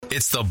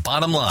It's The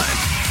Bottom Line.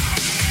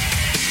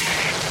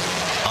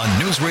 On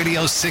News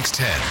Radio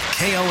 610,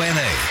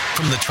 KONA.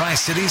 From the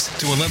Tri-Cities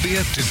to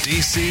Olympia to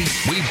D.C.,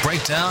 we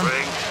break down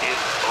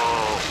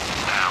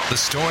the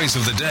stories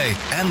of the day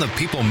and the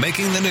people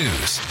making the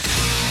news.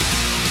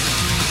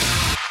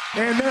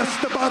 And that's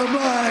the bottom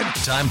line.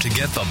 Time to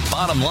get the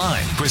bottom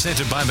line.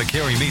 Presented by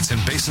McCary Meats in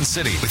Basin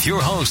City with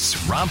your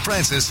hosts, Rob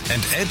Francis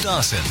and Ed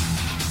Dawson.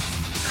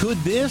 Could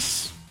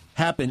this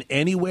happen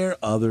anywhere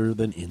other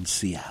than in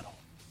Seattle?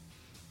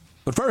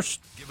 But first,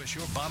 give us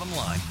your bottom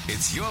line.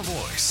 It's your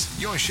voice,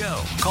 your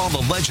show. Call the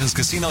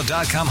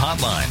legendscasino.com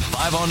hotline,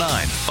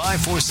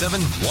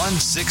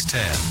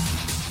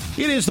 509-547-1610.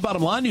 It is the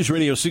Bottom Line, News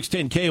Radio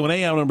 610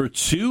 KONA, hour number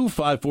 2,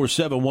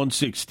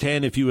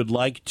 547-1610. If you would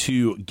like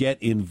to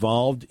get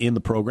involved in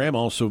the program,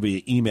 also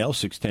via email,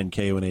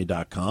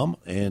 610kona.com.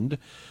 And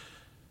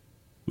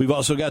we've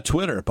also got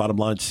Twitter, Bottom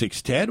Line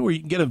 610, where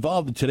you can get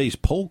involved in today's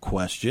poll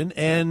question.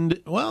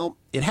 And, well,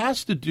 it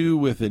has to do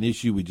with an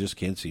issue we just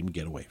can't seem to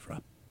get away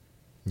from.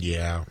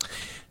 Yeah.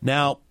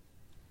 Now,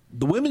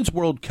 the Women's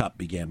World Cup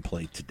began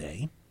play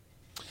today,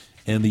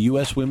 and the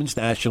U.S. women's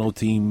national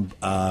team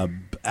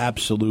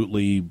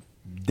absolutely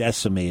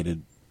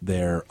decimated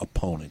their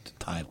opponent,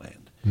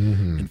 Thailand.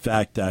 Mm-hmm. In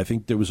fact, I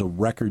think there was a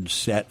record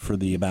set for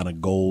the amount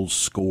of goals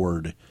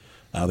scored.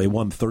 They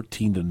won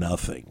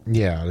 13-0.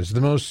 Yeah, it was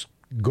the most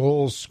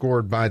goals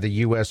scored by the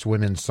U.S.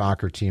 women's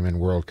soccer team in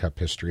World Cup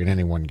history in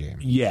any one game.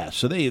 Yeah,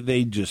 so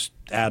they just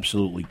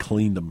absolutely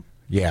cleaned them.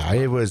 Yeah,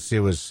 it was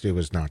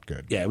not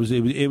good. Yeah,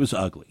 it was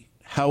ugly.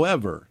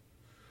 However,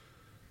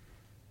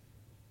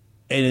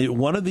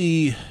 one of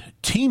the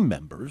team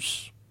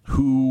members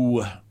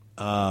who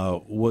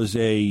was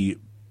a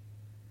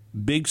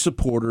big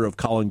supporter of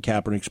Colin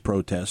Kaepernick's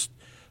protest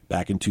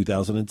back in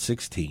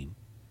 2016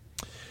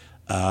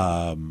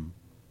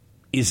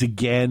 is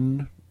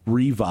again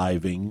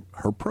reviving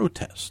her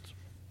protest.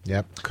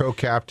 Yep.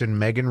 Co-captain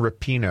Megan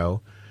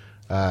Rapinoe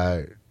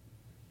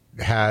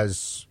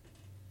has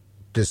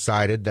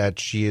decided that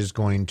she is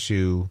going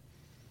to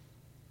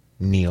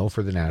kneel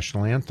for the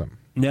national anthem.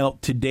 Now,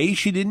 today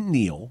she didn't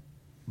kneel,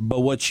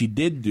 but what she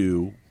did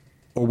do,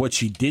 or what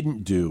she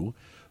didn't do,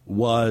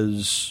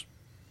 was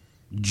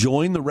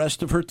join the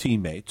rest of her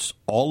teammates,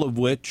 all of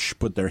which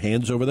put their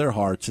hands over their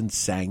hearts and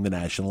sang the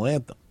national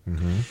anthem.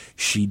 Mm-hmm.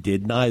 She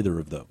did neither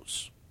of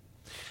those.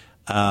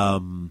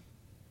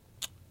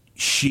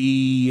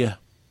 She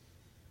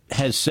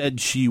has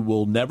said she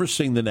will never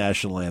sing the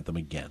national anthem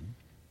again,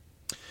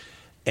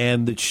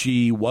 and that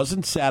she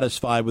wasn't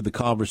satisfied with the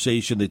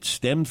conversation that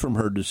stemmed from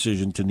her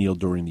decision to kneel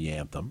during the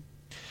anthem.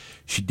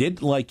 She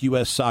didn't like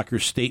U.S.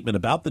 Soccer's statement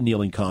about the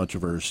kneeling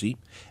controversy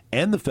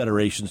and the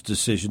Federation's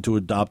decision to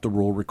adopt a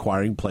rule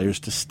requiring players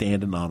to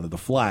stand and honor the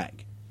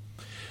flag.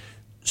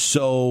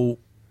 So,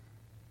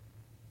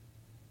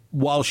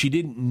 while she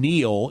didn't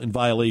kneel in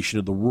violation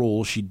of the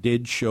rule, she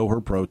did show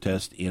her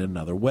protest in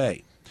another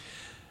way.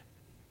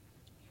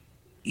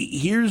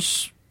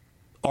 Here's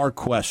our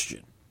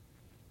question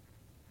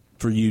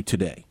for you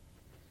today.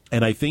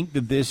 And I think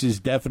that this is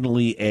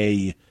definitely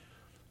a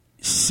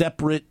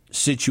separate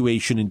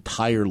situation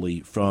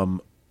entirely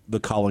from the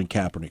Colin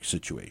Kaepernick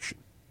situation.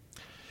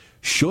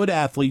 Should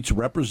athletes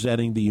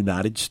representing the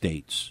United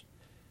States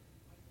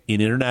in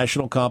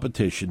international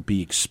competition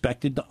be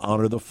expected to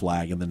honor the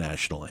flag and the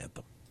national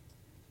anthem?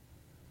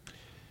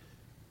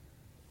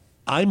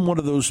 I'm one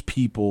of those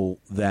people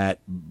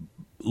that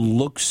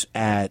looks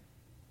at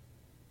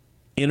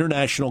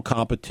international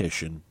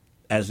competition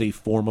as a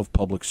form of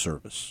public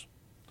service.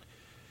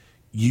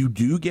 You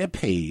do get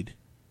paid,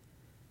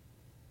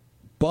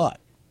 but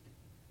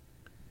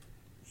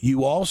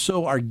you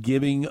also are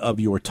giving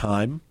of your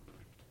time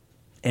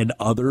and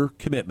other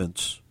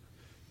commitments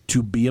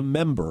to be a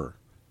member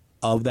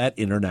of that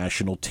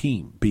international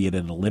team, be it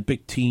an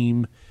Olympic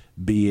team,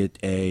 be it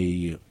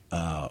a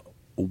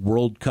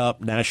World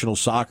Cup national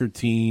soccer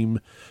team,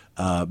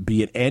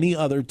 be it any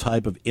other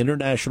type of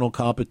international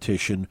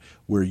competition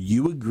where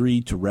you agree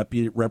to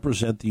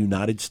represent the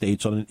United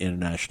States on an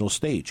international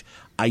stage.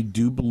 I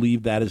do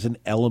believe that is an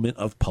element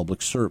of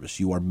public service.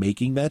 You are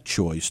making that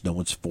choice. No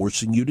one's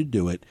forcing you to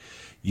do it.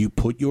 You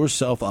put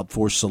yourself up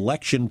for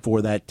selection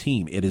for that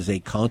team. It is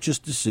a conscious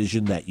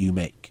decision that you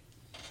make.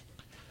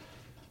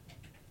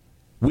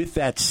 With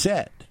that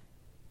said,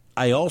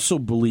 I also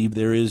believe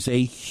there is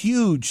a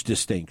huge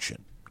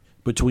distinction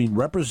between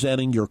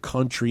representing your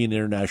country in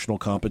international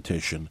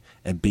competition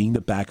and being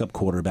the backup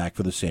quarterback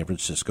for the San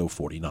Francisco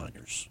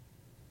 49ers.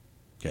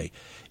 Okay?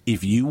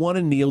 If you want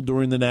to kneel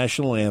during the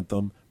national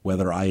anthem,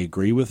 whether I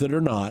agree with it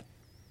or not,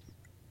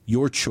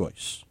 your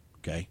choice.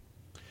 Okay?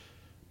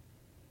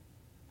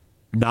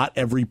 Not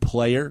every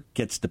player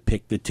gets to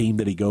pick the team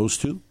that he goes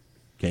to.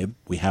 Okay?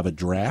 We have a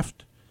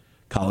draft.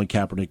 Colin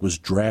Kaepernick was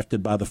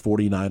drafted by the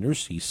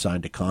 49ers. He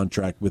signed a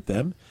contract with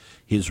them.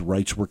 His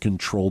rights were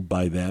controlled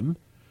by them.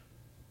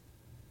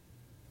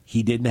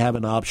 He didn't have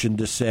an option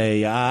to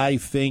say, I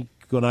think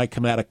when I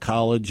come out of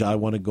college, I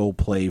want to go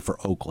play for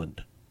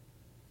Oakland.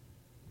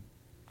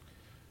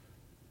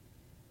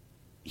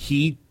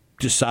 He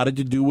decided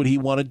to do what he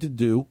wanted to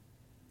do,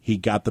 He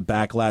got the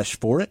backlash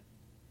for it.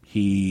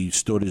 He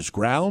stood his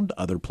ground.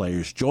 Other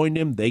players joined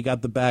him. They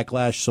got the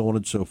backlash, so on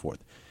and so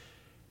forth.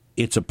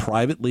 It's a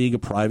private league, a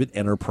private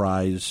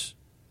enterprise.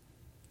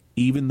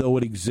 Even though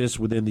it exists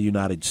within the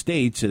United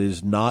States, it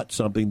is not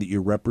something that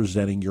you're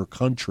representing your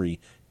country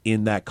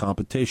in that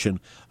competition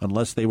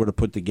unless they were to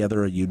put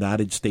together a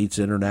United States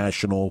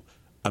International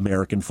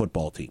American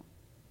football team,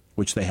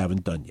 which they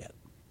haven't done yet.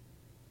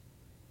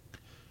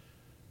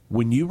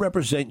 When you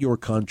represent your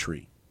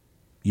country,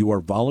 you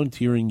are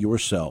volunteering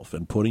yourself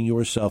and putting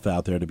yourself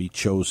out there to be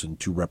chosen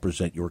to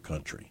represent your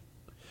country.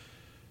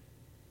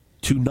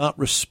 To not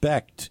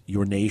respect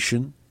your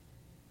nation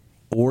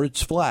or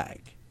its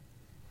flag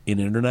in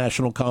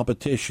international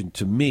competition,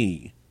 to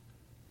me,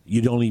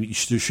 there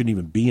shouldn't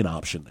even be an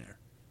option there.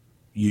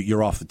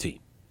 You're off the team,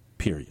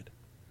 period.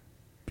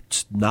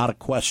 It's not a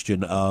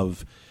question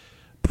of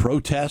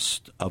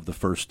protest, of the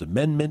First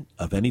Amendment,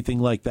 of anything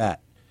like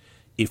that.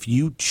 If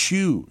you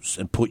choose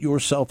and put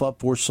yourself up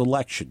for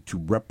selection to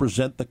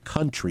represent the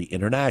country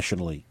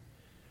internationally,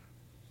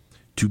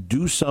 to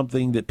do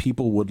something that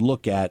people would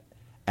look at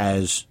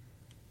as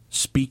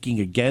speaking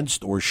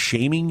against or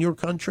shaming your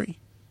country,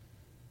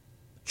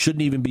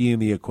 shouldn't even be in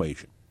the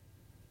equation.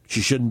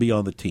 She shouldn't be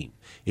on the team.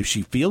 If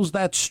she feels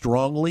that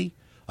strongly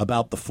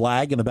about the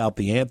flag and about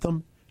the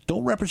anthem,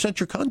 don't represent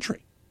your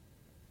country.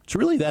 It's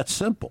really that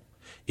simple.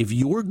 If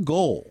your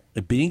goal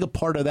of being a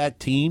part of that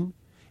team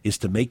is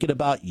to make it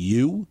about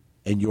you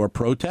and your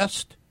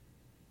protest,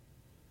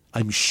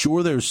 I'm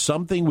sure there's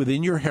something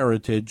within your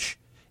heritage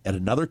at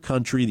another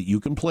country that you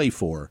can play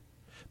for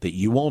that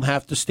you won't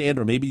have to stand,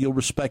 or maybe you'll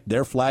respect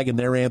their flag and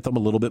their anthem a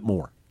little bit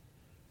more.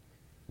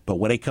 But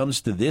when it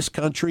comes to this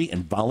country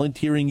and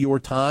volunteering your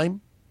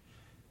time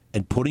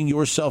and putting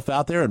yourself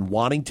out there and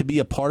wanting to be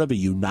a part of a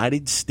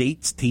United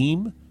States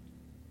team,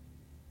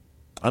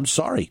 I'm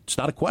sorry, it's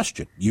not a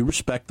question. You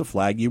respect the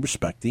flag, you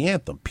respect the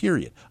anthem,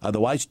 period.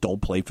 Otherwise,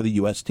 don't play for the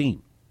U.S.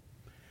 team.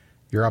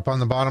 You're up on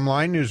the bottom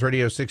line, News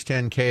Radio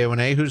 610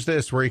 KONA. Who's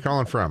this? Where are you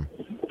calling from?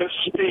 This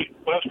is Steve,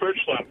 West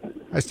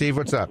Richland. Hi, Steve.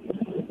 What's up?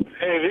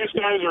 Hey, these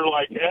guys are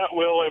like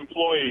at-will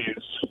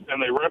employees,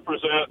 and they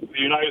represent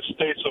the United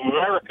States of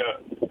America.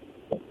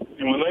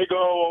 And when they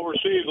go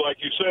overseas, like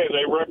you say,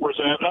 they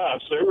represent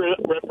us. They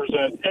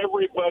represent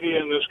everybody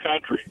in this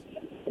country.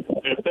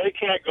 If they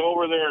can't go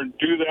over there and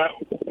do that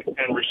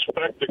and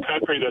respect the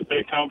country that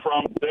they come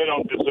from, they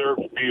don't deserve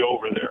to be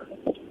over there.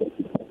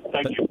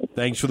 Thank you.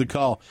 Thanks for the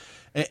call.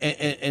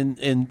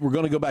 And we're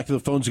going to go back to the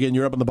phones again.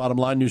 You're up on the bottom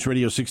line, News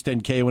Radio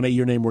 610 KONA.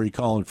 Your name, where are you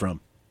calling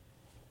from?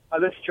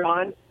 This is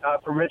John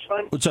from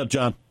Richland. What's up,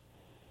 John?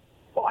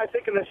 Well, I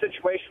think in a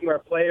situation where a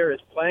player is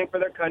playing for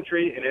their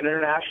country in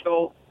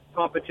international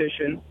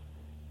competition,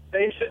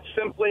 they should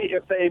simply,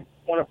 if they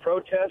want to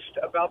protest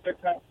about their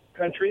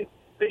country,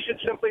 they should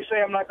simply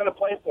say, I'm not going to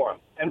play for them,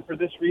 and for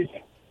this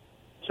reason.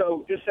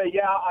 So just say,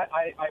 yeah,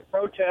 I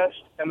protest,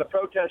 and the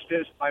protest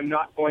is I'm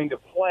not going to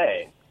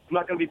play. I'm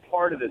not going to be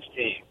part of this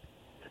team.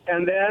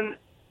 And then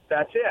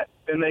that's it.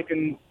 Then they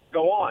can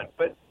go on.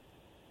 But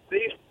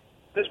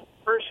this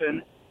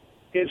person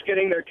is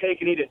getting their cake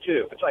and eat it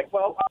too. It's like,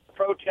 well, I'll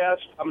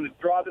protest. I'm going to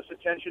draw this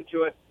attention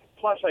to it.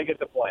 Plus, I get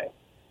to play.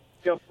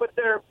 You know, put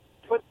their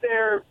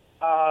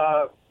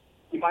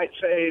you might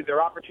say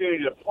their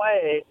opportunity to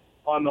play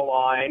on the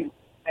line,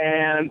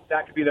 and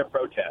that could be their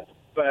protest.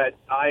 But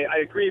I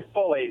agree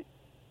fully.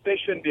 They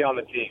shouldn't be on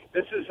the team.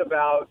 This is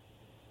about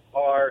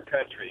our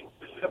country.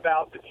 This is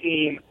about the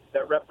team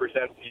that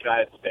represents the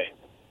United States.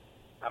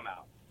 I'm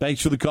out.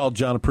 Thanks for the call,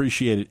 John.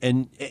 Appreciate it.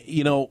 And,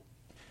 you know,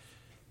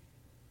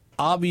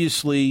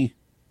 obviously,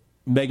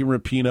 Megan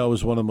Rapinoe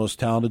is one of the most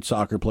talented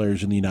soccer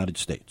players in the United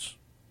States.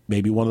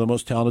 Maybe one of the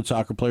most talented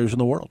soccer players in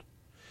the world.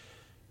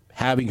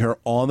 Having her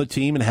on the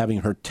team and having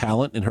her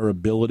talent and her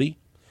ability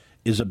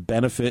is a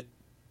benefit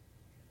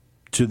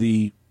to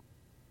the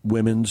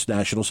women's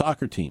national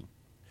soccer team.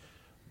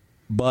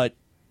 But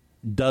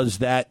does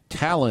that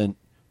talent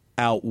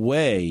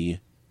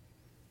outweigh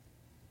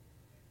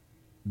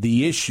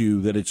the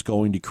issue that it's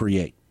going to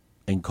create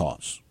and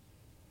cause?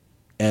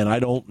 And I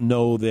don't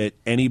know that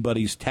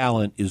anybody's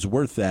talent is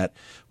worth that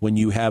when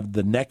you have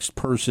the next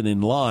person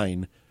in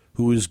line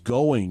who is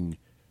going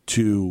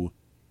to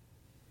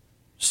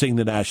sing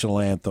the national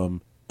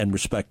anthem and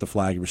respect the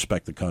flag and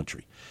respect the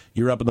country.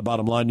 You're up in the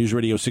bottom line, News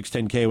Radio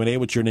 610 KONA.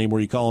 What's your name? Where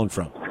are you calling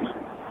from?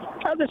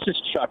 This is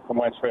Chuck from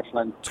West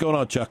Richland. What's going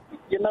on, Chuck?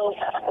 You know,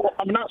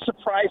 I'm not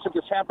surprised that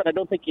this happened. I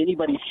don't think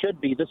anybody should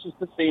be. This is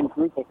the same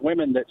group of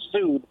women that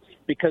sued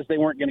because they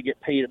weren't going to get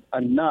paid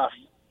enough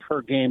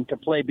per game to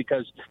play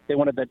because they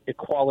wanted that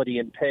equality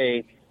in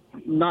pay,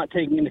 not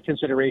taking into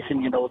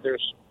consideration, you know,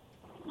 there's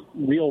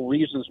real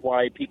reasons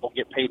why people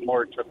get paid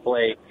more to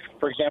play.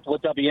 For example,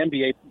 the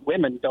WNBA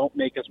women don't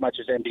make as much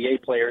as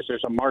NBA players.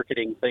 There's a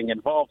marketing thing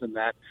involved in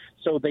that.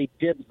 So they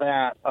did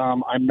that.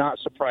 I'm not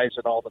surprised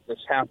at all that this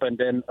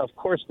happened. And, of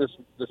course, this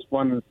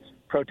one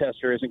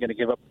protester isn't going to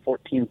give up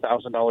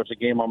 $14,000 a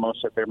game almost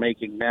that they're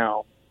making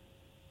now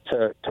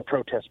to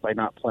protest by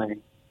not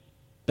playing.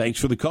 Thanks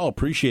for the call.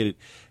 Appreciate it.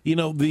 You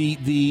know,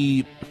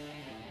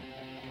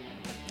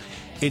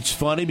 It's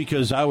funny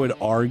because I would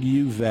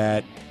argue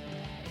that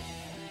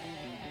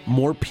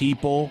more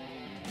people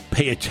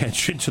pay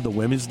attention to the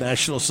women's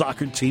national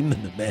soccer team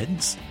than the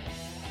men's.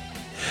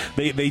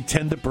 They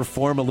tend to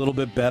perform a little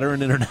bit better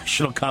in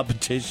international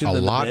competition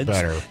than the men's. A lot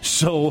better.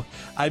 So,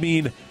 I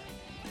mean,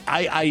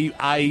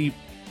 I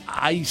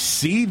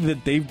see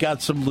that they've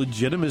got some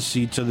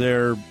legitimacy to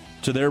their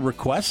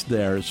request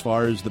there as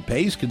far as the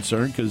pay is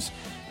concerned, because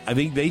I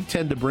think they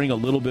tend to bring a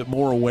little bit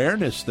more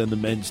awareness than the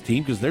men's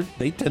team, because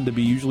they tend to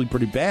be usually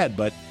pretty bad.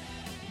 But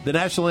the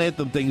national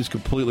anthem thing is a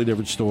completely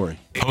different story.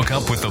 Hook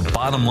up with the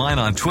Bottom Line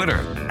on Twitter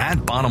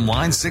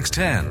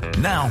 @BottomLine610.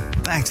 Now,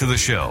 back to the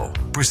show.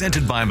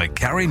 Presented by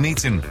McCarry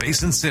Meats in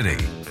Basin City.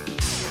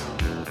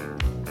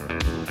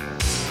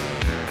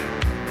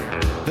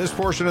 This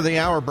portion of the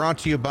hour brought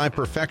to you by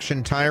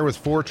Perfection Tire, with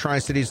 4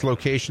 Tri-Cities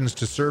locations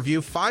to serve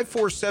you.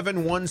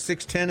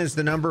 547-1610 is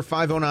the number,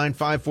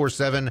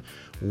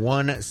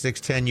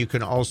 509-547-1610. You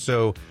can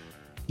also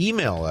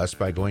email us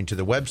by going to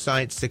the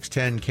website,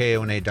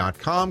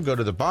 610kona.com. Go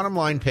to the Bottom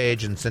Line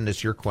page and send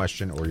us your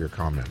question or your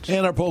comment.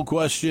 And our poll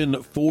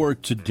question for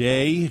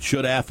today: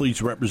 should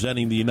athletes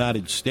representing the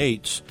United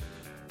States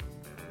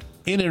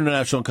in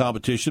international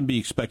competition be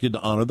expected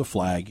to honor the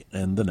flag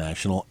and the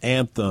national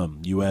anthem?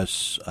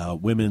 U.S.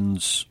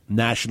 women's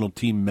national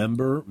team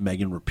member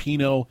Megan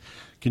Rapinoe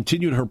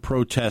continued her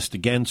protest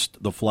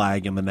against the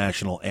flag and the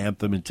national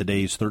anthem in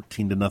today's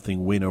 13-0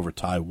 win over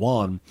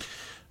Taiwan,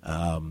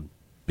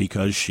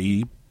 because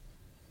she,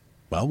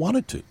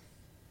 wanted to.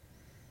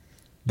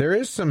 There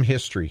is some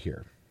history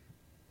here.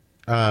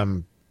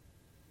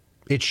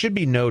 It should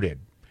be noted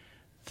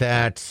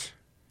that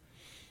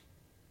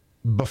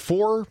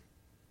before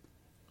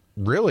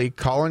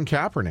Colin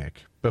Kaepernick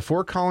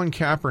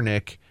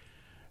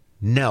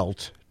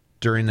knelt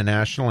during the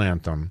national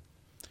anthem,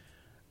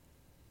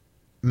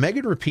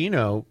 Megan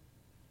Rapinoe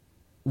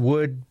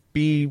would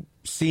be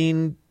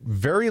seen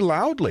very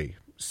loudly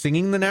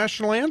singing the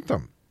national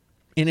anthem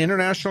in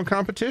international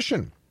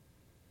competition.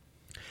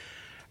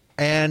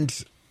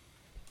 And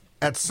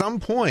at some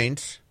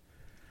point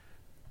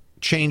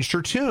changed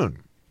her tune.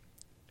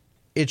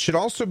 It should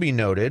also be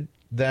noted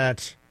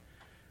that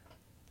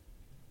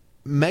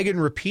Megan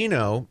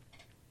Rapinoe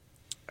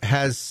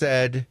has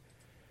said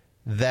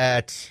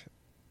that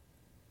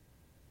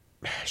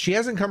she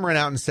hasn't come right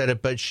out and said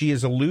it, but she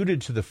has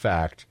alluded to the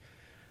fact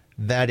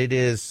that it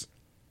is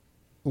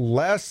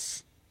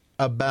less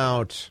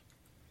about,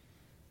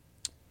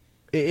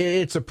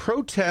 it's a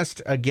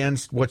protest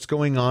against what's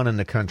going on in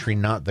the country,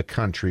 not the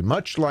country,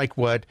 much like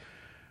what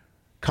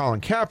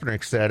Colin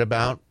Kaepernick said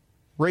about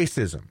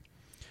racism.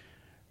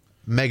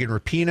 Megan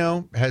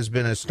Rapinoe has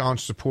been a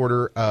staunch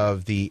supporter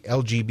of the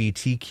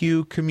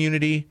LGBTQ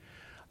community,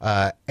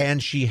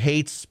 and she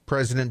hates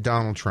President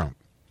Donald Trump.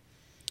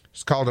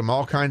 She's called him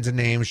all kinds of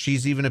names.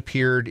 She's even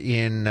appeared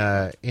in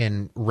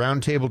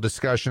roundtable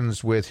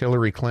discussions with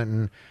Hillary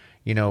Clinton,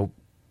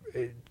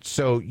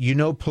 so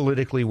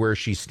politically where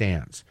she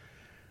stands.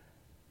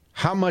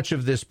 How much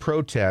of this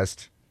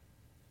protest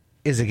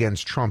is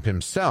against Trump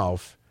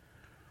himself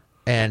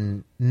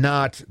and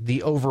not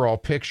the overall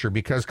picture?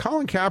 Because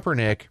Colin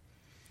Kaepernick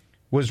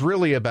was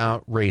really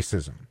about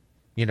racism.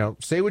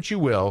 Say what you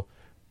will,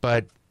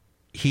 but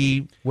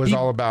he was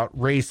all about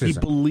racism. He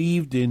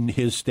believed in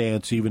his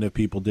stance, even if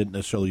people didn't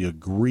necessarily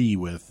agree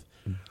with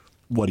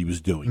what he was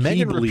doing.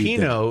 Megan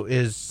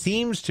Rapinoe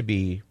seems to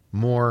be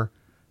more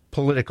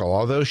political,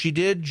 although she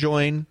did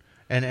join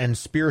and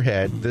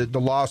spearhead the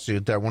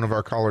lawsuit that one of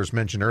our callers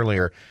mentioned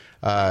earlier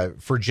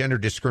for gender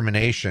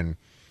discrimination.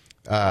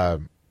 But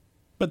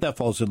that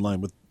falls in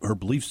line with her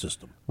belief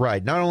system.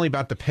 Right. Not only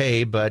about the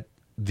pay, but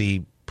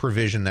the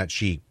provision that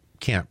she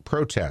can't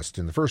protest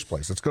in the first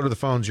place. Let's go to the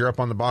phones. You're up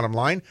on the Bottom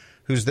Line.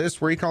 Who's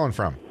this? Where are you calling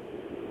from?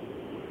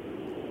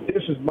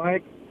 This is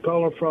Mike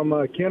calling from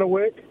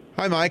Kennewick.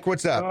 Hi, Mike.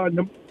 What's up?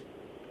 No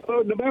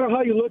matter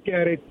how you look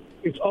at it,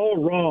 it's all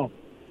wrong,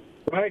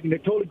 right? And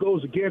it totally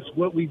goes against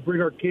what we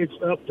bring our kids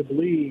up to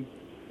believe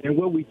and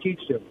what we teach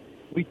them.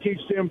 We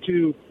teach them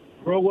to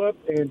grow up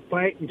and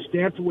fight and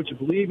stand for what you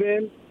believe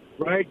in,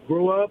 right?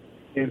 Grow up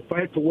and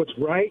fight for what's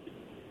right,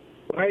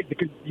 right? The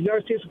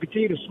United States will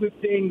continue to sweep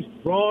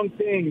wrong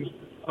things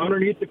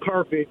underneath the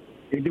carpet,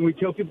 and then we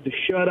tell people to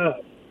shut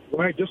up,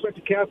 right? Just like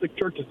the Catholic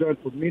Church has done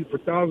for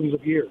thousands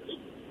of years.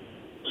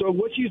 So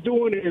what she's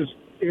doing is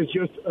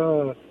just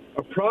a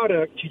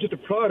product. She's just a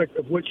product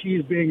of what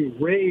she's being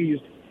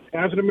raised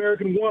as an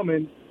American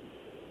woman,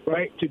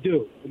 right, to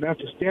do. And that's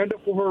to stand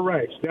up for her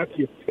rights. That's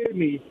the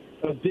epitome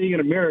of being an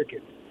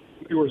American.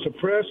 We were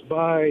suppressed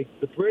by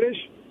the British,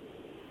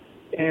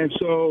 and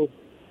so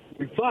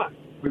we fought.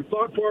 We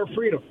fought for our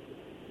freedom.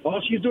 All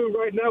she's doing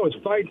right now is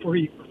fighting for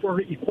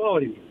her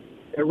equality.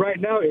 And right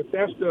now, if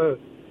that's the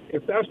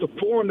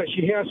form that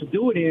she has to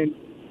do it in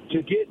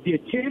to get the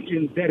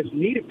attention that is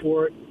needed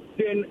for it,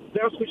 then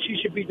that's what she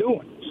should be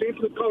doing. Same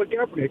thing with Colin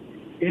Kaepernick.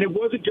 And it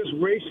wasn't just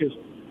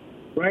racism,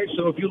 right?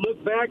 So if you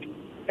look back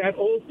at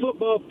old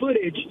football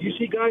footage, you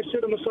see guys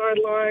sit on the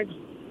sidelines,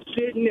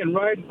 sitting and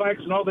riding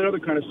bikes and all that other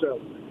kind of stuff.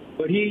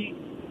 But he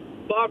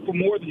fought for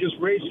more than just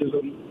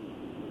racism.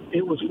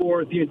 It was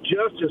for the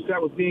injustice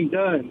that was being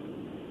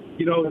done.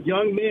 You know,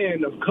 young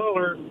men of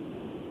color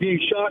being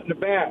shot in the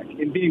back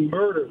and being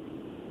murdered.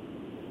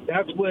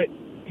 That's what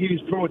he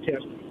was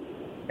protesting,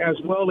 as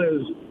well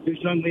as this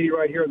young lady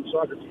right here on the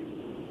soccer team.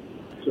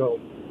 So,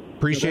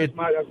 appreciate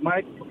that's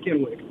Mike from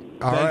Kennewick.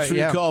 Thanks for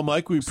your call,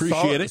 Mike. We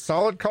appreciate it.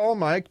 Solid call,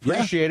 Mike.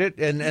 Appreciate it.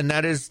 And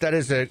that is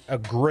a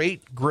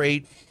great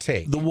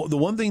take. The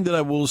one thing that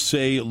I will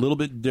say a little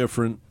bit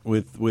different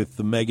with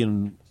the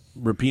Megan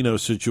Rapinoe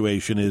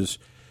situation is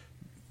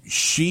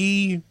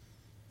she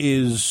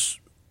is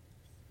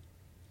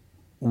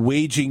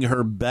waging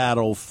her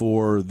battle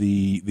for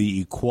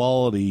the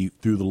equality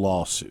through the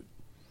lawsuit.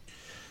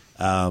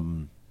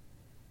 And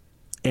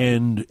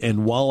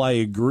while I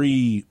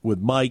agree with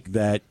Mike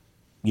that,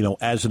 you know,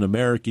 as an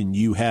American,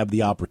 you have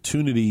the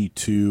opportunity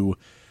to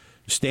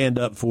stand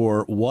up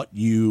for what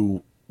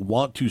you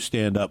want to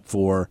stand up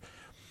for,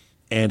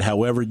 and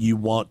however you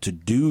want to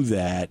do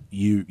that,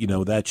 you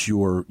know, that's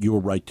your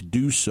right to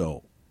do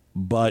so.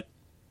 But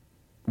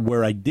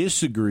where I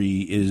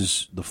disagree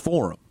is the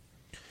forum.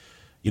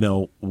 You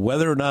know,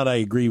 whether or not I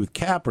agree with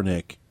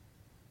Kaepernick,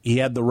 he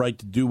had the right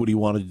to do what he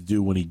wanted to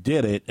do when he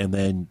did it, and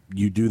then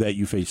you do that,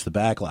 you face the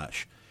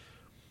backlash.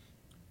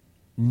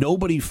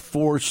 Nobody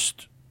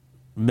forced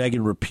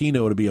Megan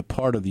Rapinoe to be a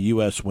part of the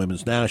U.S.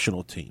 women's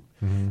national team.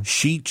 Mm-hmm.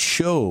 She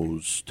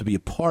chose to be a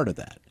part of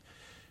that.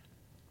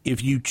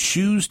 If you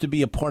choose to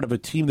be a part of a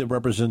team that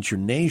represents your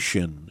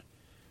nation,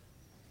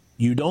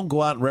 you don't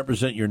go out and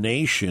represent your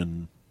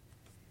nation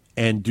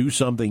and do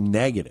something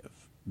negative.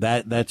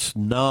 That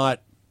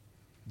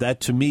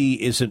to me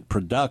isn't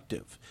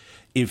productive.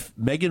 If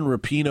Megan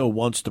Rapinoe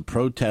wants to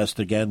protest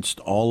against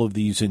all of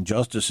these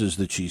injustices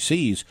that she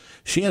sees,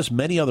 she has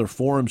many other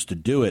forums to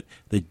do it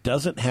that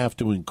doesn't have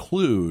to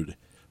include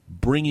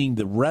bringing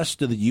the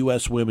rest of the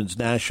U.S. women's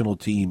national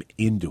team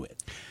into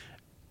it.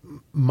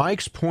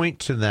 Mike's point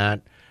to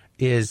that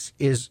is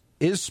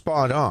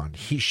spot on.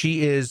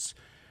 She is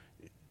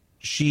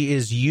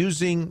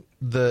using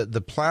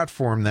the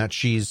platform that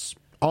she's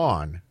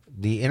on,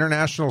 the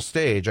international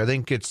stage. I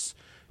think it's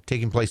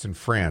taking place in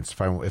France,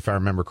 if I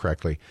remember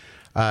correctly.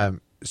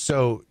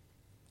 So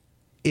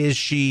is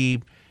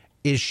she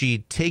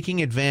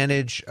taking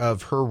advantage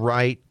of her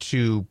right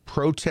to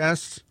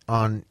protest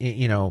on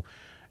the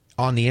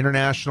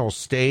international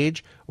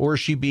stage, or is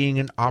she being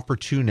an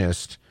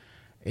opportunist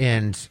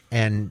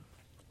and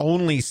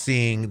only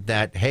seeing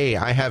that, hey,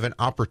 I have an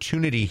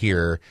opportunity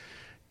here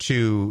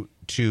to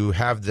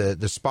have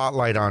the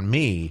spotlight on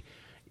me?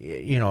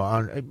 You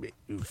know,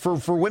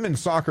 for women's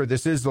soccer,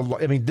 this is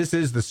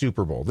the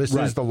Super Bowl. This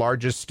is the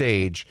largest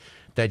stage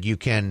that you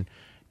can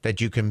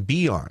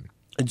be on.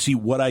 And see,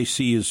 what I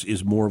see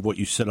is more of what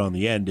you said on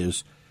the end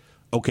is,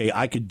 okay,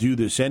 I could do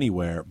this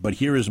anywhere, but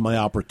here is my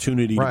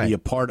opportunity to be a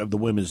part of the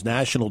women's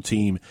national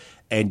team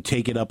and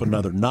take it up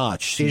another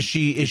notch. Is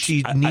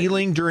she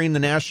kneeling during the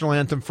national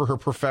anthem for her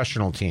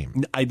professional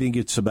team? I think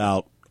it's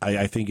about.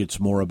 I think it's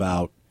more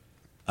about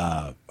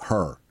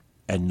her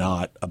and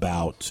not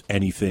about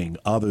anything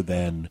other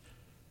than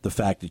the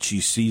fact that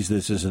she sees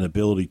this as an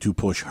ability to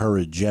push her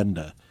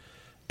agenda,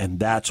 and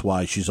that's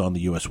why she's on the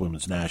U.S.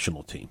 women's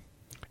national team.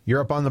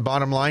 You're up on the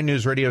Bottom Line,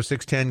 News Radio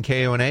 610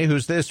 KONA.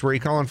 Who's this? Where are you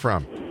calling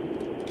from?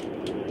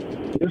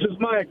 This is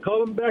Mike.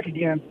 Call him back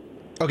again.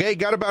 Okay,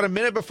 got about a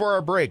minute before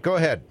our break. Go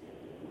ahead.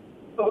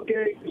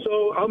 Okay,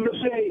 so I'm going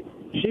to say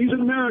she's an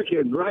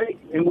American, right?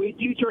 And we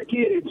teach our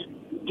kids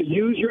to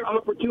use your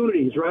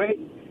opportunities, right?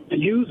 To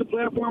use the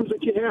platforms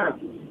that you have.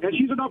 And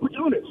she's an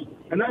opportunist.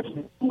 And that's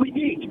what we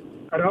teach.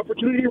 An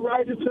opportunity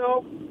rides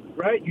itself,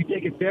 right? You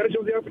take advantage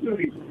of the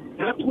opportunities.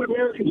 That's what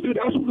Americans do.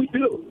 That's what we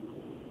do,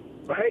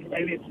 right?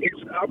 And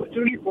it's an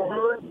opportunity for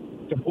her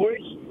to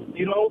voice,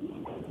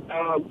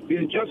 the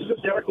injustices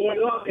that are going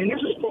on. And this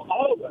is for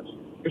all of us.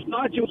 It's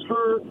not just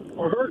her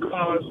or her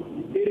cause.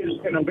 It is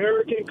an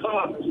American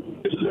cause.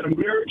 This is an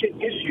American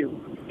issue.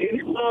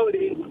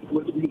 Inequality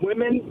with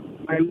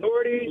women,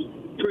 minorities,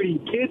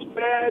 treating kids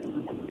bad.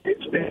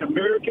 It's an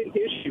American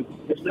issue.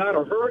 It's not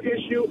a her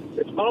issue.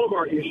 It's all of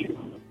our issue.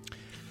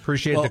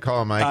 Appreciate the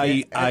call,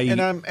 Mike.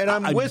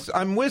 I'm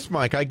with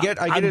Mike. I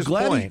get his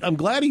point. I'm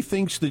glad he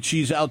thinks that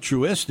she's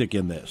altruistic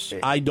in this.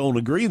 I don't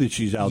agree that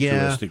she's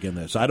altruistic in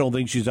this. I don't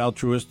think she's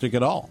altruistic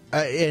at all.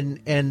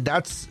 And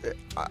that's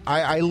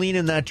I lean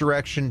in that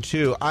direction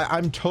too.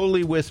 I'm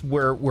totally with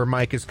where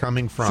Mike is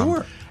coming from.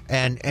 Sure.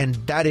 And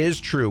that is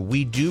true.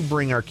 We do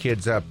bring our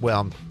kids up.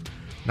 Well,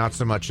 not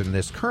so much in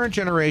this current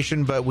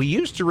generation, but we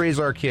used to raise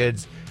our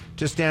kids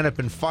to stand up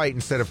and fight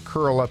instead of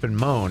curl up and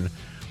moan.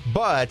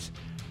 But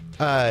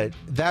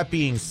that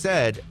being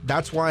said,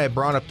 that's why I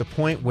brought up the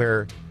point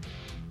where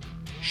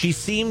she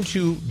seemed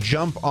to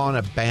jump on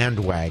a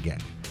bandwagon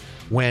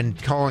when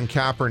Colin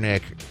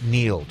Kaepernick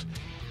kneeled.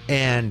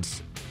 And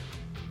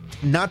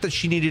not that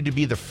she needed to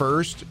be the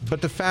first,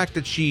 but the fact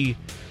that she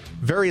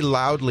very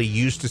loudly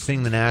used to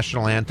sing the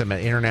national anthem at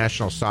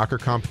international soccer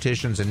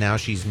competitions and now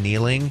she's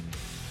kneeling.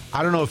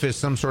 I don't know if it's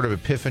some sort of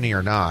epiphany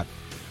or not.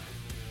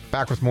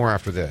 Back with more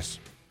after this.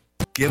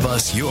 Give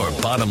us your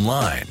bottom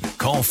line.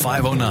 Call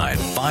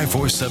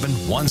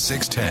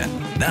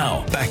 509-547-1610.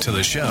 Now, back to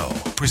the show.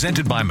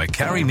 Presented by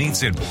McCarry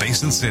Meats in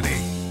Basin City.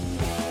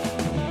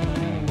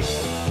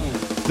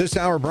 This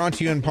hour brought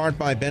to you in part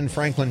by Ben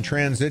Franklin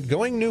Transit.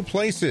 Going new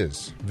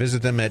places.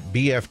 Visit them at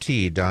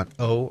bft.org.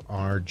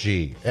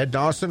 Ed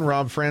Dawson,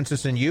 Rob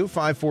Francis, and you,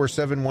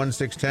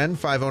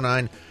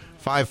 547-1610,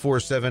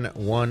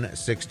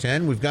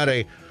 509-547-1610. We've got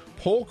a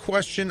poll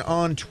question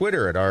on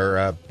Twitter at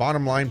our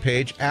bottom line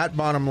page, at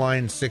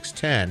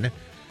bottomline610.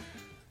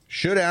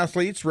 Should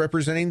athletes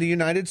representing the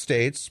United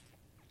States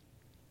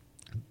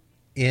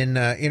in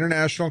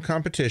international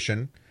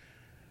competition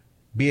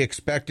be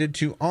expected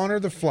to honor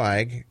the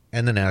flag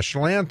and the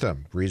national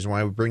anthem? The reason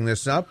why we bring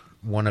this up,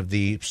 one of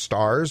the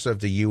stars of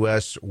the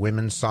U.S.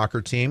 women's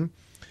soccer team,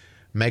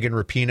 Megan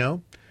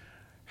Rapinoe,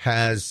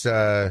 has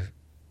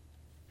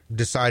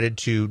decided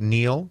to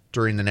kneel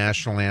during the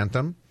national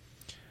anthem.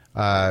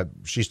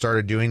 She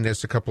started doing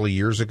this a couple of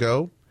years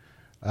ago,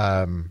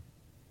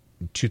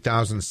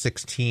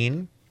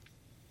 2016,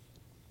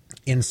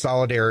 in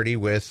solidarity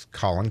with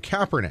Colin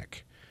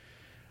Kaepernick.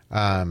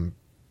 And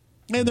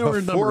there were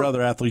a number of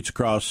other athletes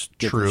across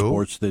different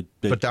sports that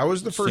but that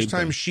was the first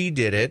time she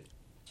did it.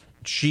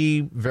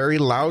 She very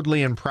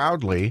loudly and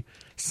proudly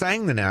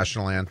sang the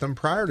national anthem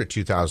prior to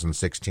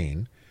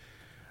 2016.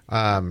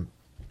 And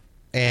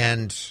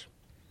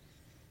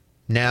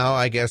now,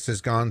 I guess, has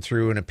gone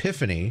through an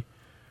epiphany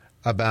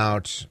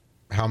about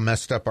how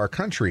messed up our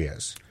country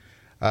is.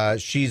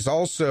 She's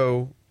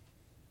also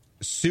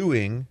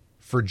suing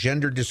for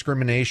gender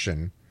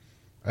discrimination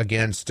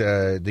against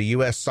the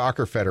U.S.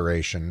 Soccer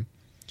Federation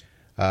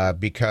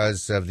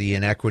because of the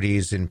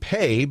inequities in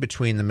pay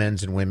between the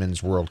men's and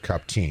women's World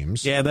Cup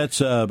teams. Yeah,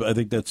 that's. I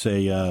think that's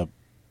a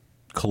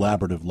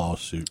collaborative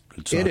lawsuit.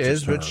 It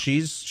is, but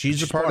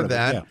she's a part of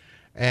that, yeah.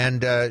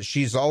 And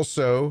she's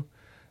also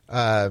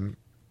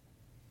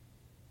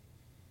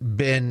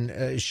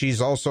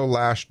she's also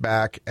lashed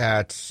back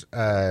at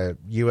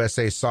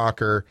USA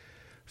Soccer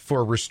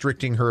for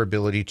restricting her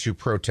ability to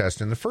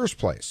protest in the first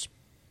place.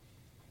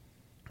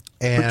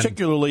 And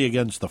particularly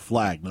against the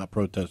flag, not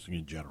protesting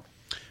in general.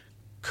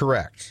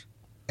 Correct.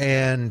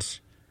 And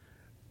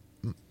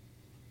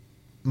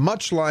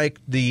much like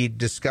the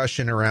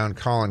discussion around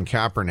Colin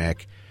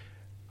Kaepernick,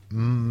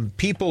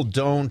 people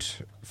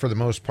don't, for the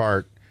most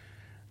part,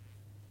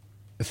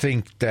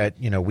 think that,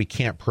 we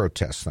can't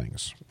protest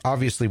things.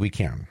 Obviously we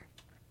can.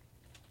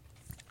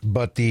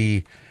 But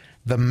the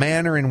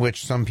manner in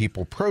which some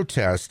people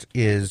protest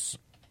is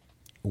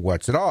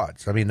what's at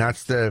odds. I mean,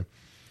 that's the,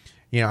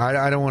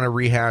 I don't want to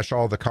rehash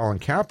all the Colin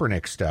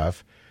Kaepernick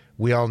stuff.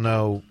 We all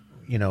know,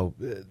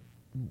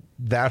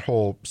 that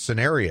whole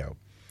scenario.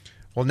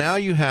 Well, now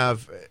you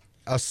have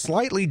a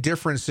slightly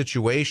different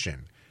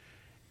situation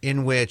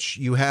in which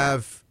you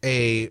have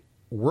a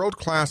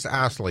world-class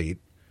athlete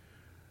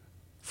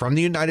from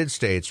the United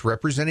States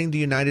representing the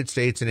United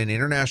States in an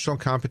international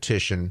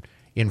competition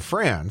in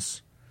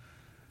France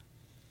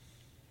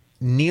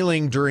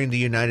kneeling during the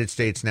United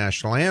States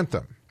national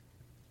anthem.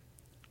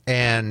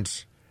 And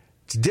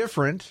it's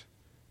different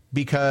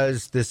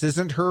because this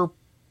isn't her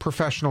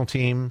professional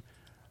team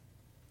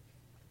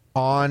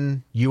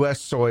on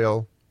U.S.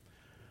 soil,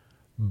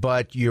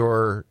 but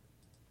you're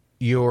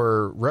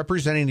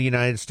representing the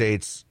United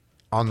States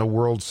on the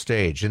world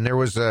stage. And there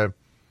was a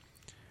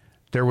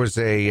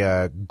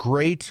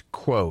great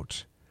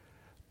quote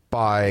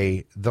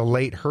by the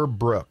late Herb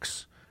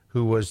Brooks,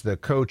 who was the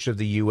coach of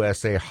the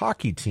USA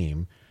hockey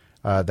team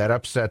that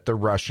upset the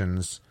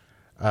Russians,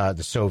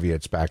 the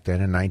Soviets back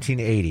then in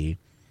 1980.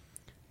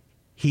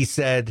 He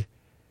said,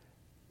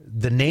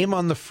 "The name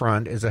on the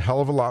front is a hell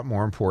of a lot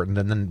more important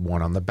than the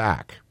one on the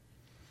back."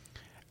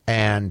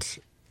 And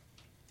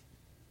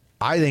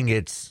I think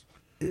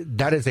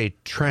that is a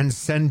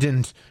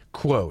transcendent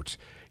quote.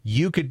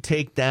 You could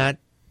take that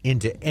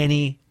into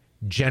any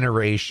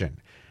generation,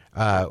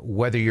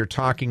 whether you're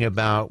talking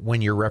about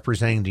when you're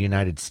representing the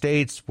United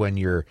States, when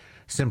you're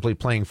simply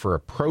playing for a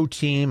pro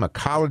team, a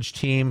college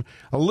team,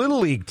 a little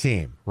league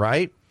team,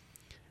 right?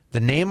 The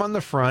name on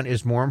the front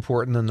is more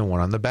important than the one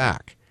on the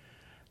back.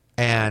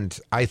 And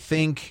I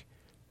think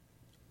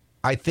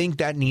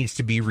that needs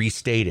to be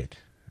restated,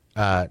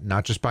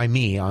 not just by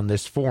me on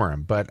this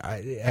forum, but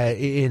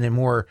in a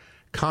more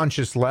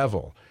conscious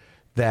level,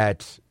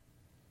 that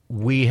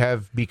we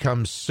have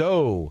become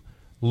so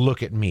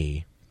look at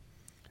me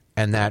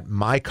and that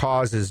my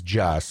cause is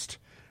just,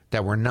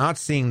 that we're not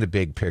seeing the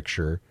big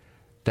picture,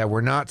 that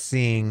we're not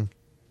seeing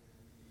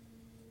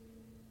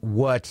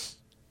what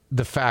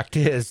the fact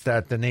is,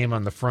 that the name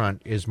on the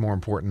front is more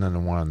important than the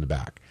one on the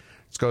back.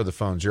 Let's go to the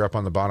phones. You're up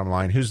on the bottom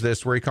line. Who's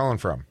this? Where are you calling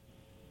from?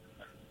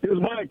 It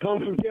was Mike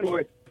calling from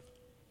Kenwood.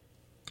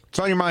 What's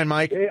on your mind,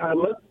 Mike? Hey, I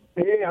love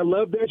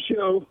that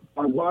show.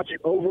 I watch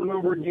it over and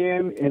over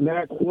again, and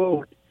that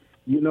quote,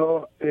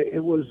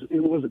 it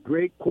was a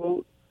great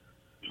quote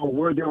for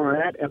where they were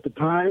at the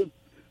time.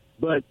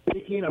 But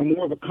thinking on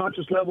more of a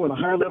conscious level and a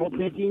higher level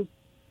thinking,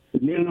 the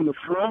name on the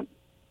front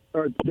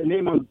or the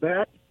name on the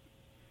back,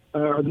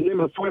 or the name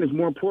on the front is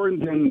more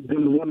important than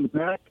the one on the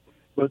back.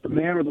 but the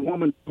man or the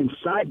woman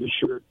inside the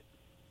shirt,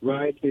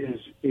 right,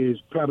 is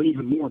probably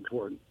even more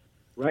important,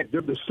 right?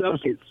 They're the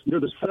substance.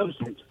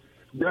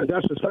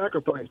 That's the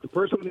sacrifice. The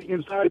person on the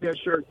inside of that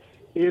shirt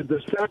is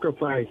the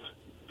sacrifice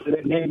for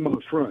that name on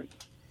the front.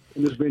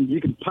 And you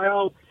can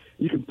pile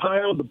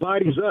the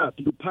bodies up,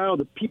 you can pile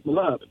the people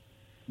up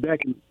that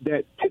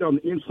fit on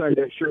the inside of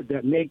that shirt,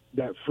 that make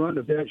that front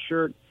of that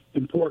shirt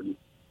important.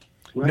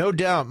 Right? No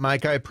doubt,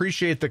 Mike. I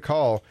appreciate the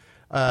call,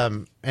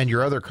 and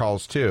your other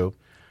calls too.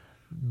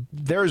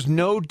 There's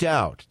no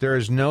doubt, there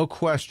is no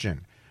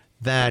question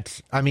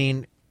that, I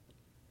mean,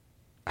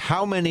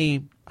 how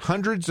many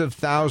hundreds of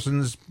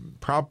thousands,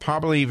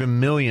 probably even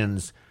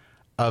millions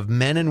of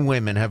men and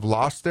women have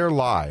lost their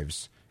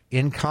lives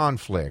in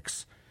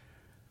conflicts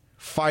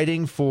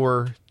fighting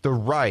for the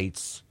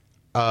rights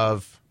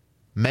of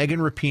Megan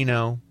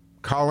Rapinoe,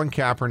 Colin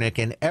Kaepernick,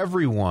 and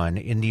everyone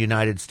in the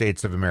United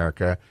States of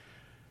America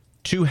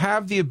to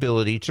have the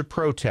ability to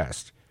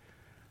protest.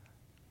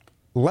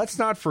 Let's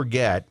not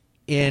forget,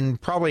 in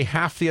probably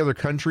half the other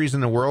countries in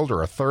the world,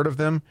 or a third of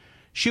them,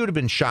 she would have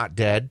been shot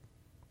dead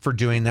for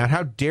doing that.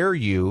 How dare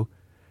you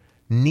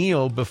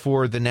kneel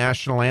before the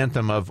national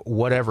anthem of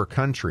whatever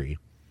country?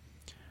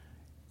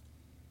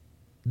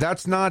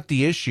 That's not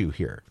the issue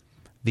here.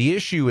 The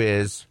issue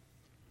is,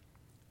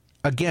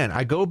 again,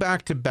 I go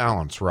back to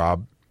balance,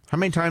 Rob. How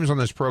many times on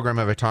this program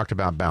have I talked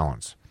about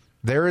balance?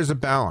 There is a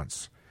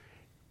balance.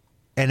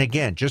 And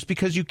again, just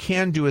because you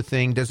can do a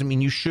thing doesn't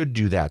mean you should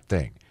do that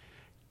thing.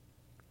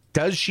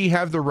 Does she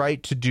have the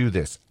right to do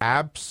this?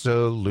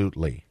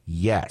 Absolutely.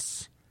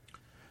 Yes.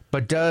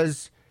 But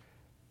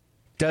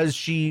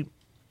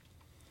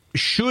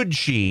should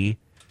she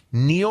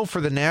kneel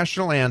for the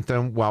national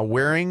anthem while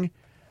wearing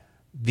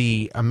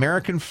the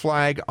American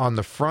flag on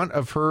the front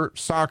of her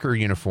soccer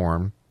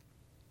uniform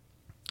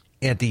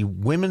at the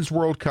Women's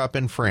World Cup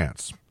in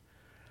France?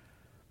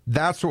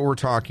 That's what we're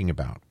talking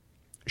about.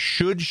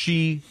 Should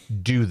she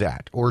do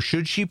that, or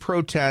should she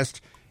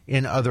protest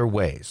in other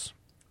ways?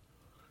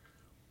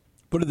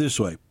 Put it this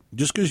way.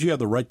 Just because you have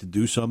the right to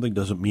do something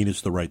doesn't mean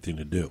it's the right thing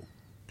to do.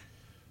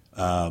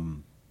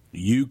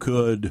 You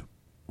could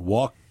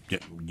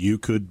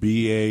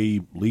be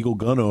a legal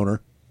gun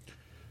owner,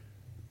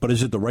 but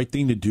is it the right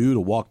thing to do to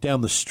walk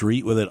down the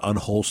street with it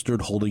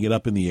unholstered, holding it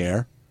up in the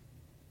air?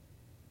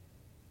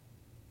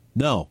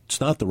 No, it's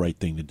not the right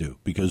thing to do,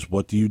 because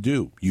what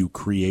do? You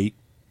create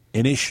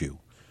an issue.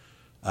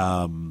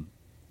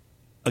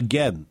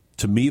 Again,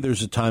 to me,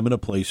 there's a time and a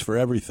place for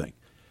everything.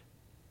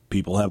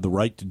 People have the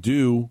right to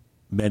do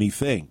many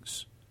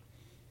things.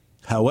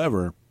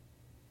 However,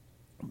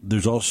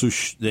 there's also,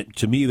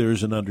 to me,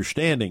 there's an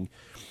understanding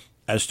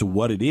as to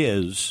what it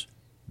is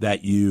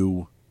that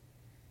you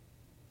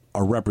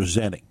are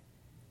representing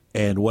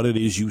and what it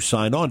is you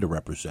sign on to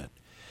represent.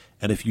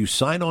 And if you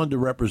sign on to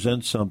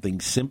represent something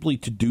simply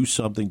to do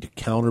something to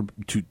counter,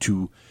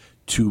 to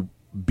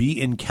be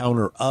in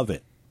counter of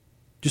it,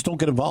 just don't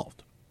get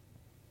involved.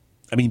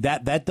 I mean,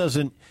 that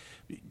doesn't,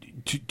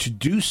 to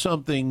do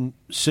something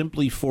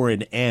simply for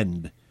an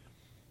end,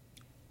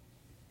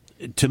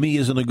 to me,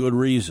 isn't a good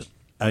reason.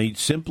 I mean,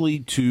 simply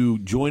to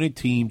join a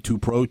team to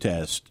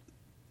protest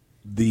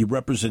the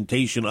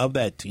representation of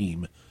that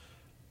team,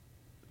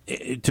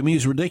 to me,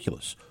 is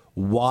ridiculous.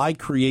 Why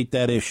create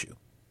that issue?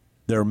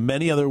 There are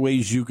many other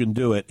ways you can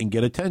do it and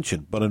get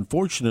attention. But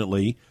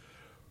unfortunately,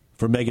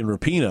 for Megan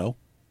Rapinoe,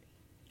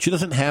 she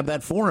doesn't have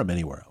that forum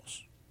anywhere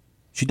else.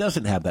 She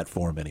doesn't have that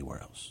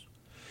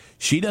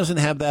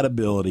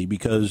ability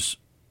because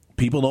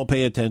people don't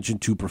pay attention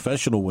to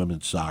professional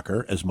women's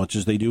soccer as much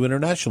as they do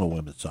international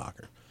women's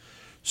soccer.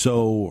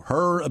 So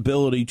her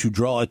ability to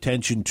draw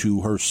attention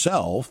to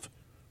herself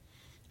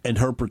and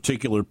her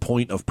particular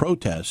point of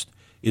protest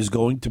is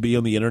going to be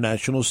on the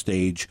international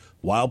stage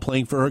while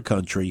playing for her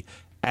country,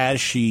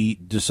 as she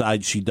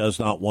decides she does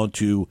not want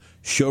to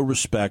show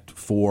respect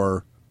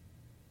for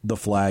the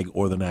flag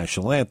or the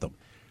national anthem.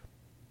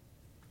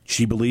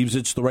 She believes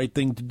it's the right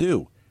thing to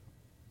do.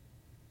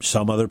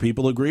 Some other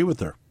people agree with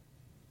her.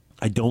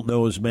 I don't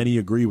know as many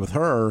agree with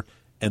her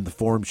and the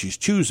forum she's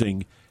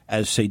choosing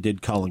as, say,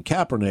 did Colin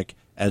Kaepernick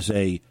as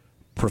a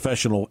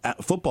professional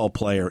football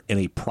player in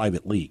a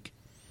private league.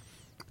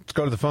 Let's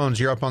go to the phones.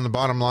 You're up on the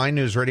Bottom Line,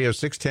 News Radio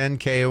 610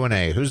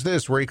 KONA. Who's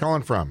this? Where are you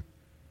calling from?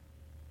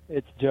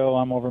 It's Joe.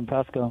 I'm over in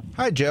Pasco.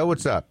 Hi, Joe.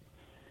 What's up?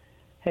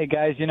 Hey,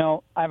 guys. You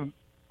know, I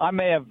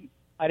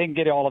didn't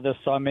get all of this,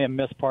 so I may have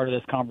missed part of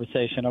this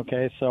conversation.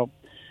 Okay, so,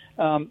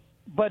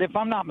 but if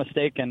I'm not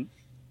mistaken,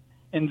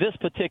 in this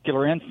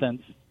particular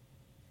instance,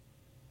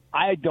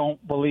 I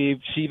don't believe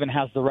she even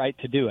has the right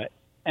to do it.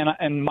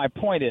 And my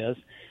point is,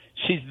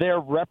 she's there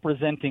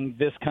representing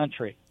this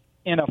country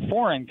in a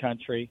foreign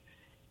country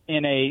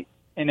in a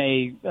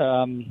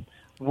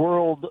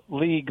World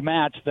League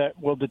match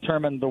that will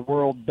determine the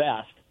world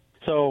best.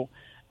 So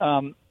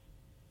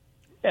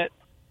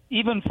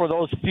even for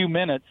those few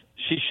minutes,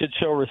 she should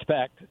show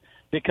respect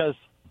because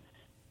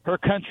her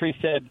country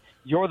said,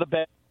 you're the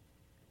best,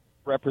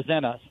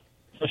 represent us.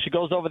 So she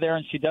goes over there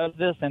and she does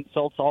this,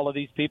 insults all of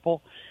these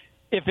people.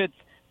 If it's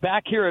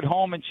back here at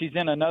home and she's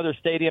in another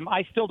stadium,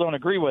 I still don't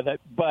agree with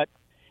it, but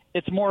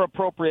it's more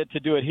appropriate to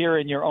do it here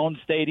in your own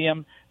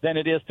stadium than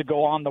it is to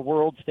go on the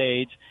world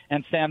stage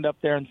and stand up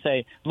there and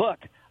say, look,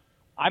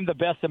 I'm the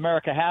best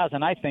America has,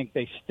 and I think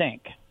they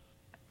stink.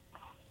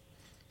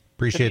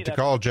 Appreciate the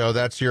call, Joe.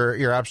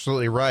 You're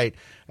absolutely right.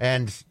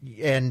 And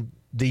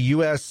the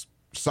U.S.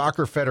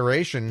 Soccer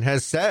Federation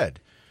has said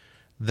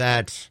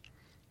that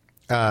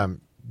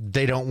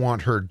they don't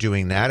want her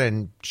doing that,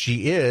 and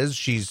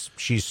she's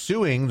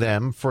suing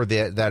them for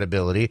that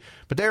ability.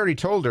 But they already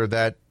told her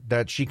that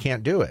she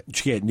can't do it.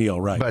 She can't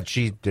kneel, right? But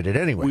she did it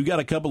anyway. We've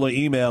got a couple of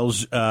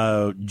emails.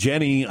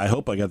 Jenny, I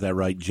hope I got that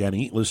right.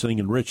 Jenny, listening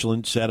in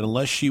Richland, said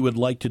unless she would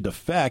like to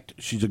defect,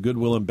 she's a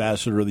goodwill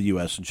ambassador of the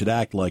U.S. and should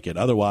act like it.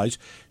 Otherwise,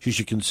 she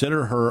should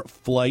consider her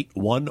flight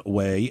one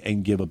way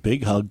and give a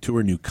big hug to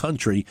her new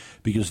country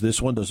because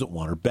this one doesn't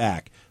want her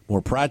back.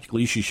 More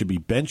practically, she should be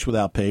benched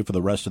without pay for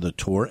the rest of the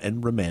tour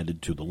and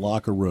remanded to the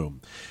locker room.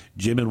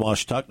 Jim in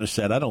Washtuckna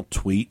said, I don't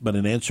tweet, but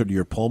in answer to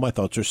your poll, my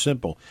thoughts are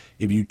simple.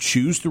 If you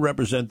choose to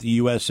represent the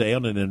USA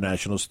on an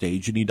international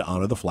stage, you need to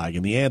honor the flag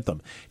and the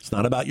anthem. It's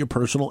not about your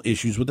personal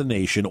issues with the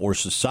nation or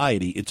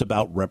society. It's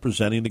about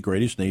representing the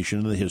greatest nation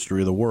in the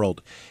history of the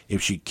world.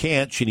 If she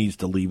can't, she needs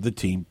to leave the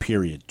team,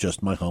 period.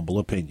 Just my humble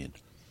opinion.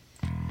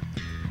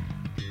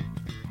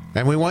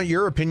 And we want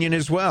your opinion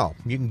as well.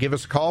 You can give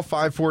us a call,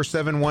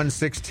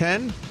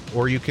 547-1610,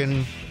 or you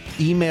can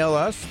email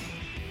us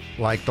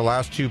like the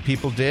last two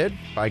people did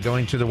by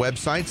going to the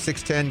website,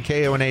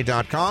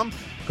 610kona.com.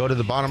 Go to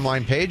the bottom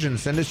line page and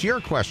send us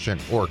your question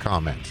or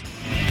comment.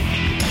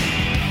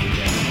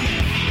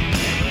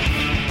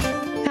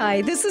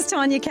 Hi, this is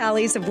Tanya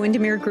Callies of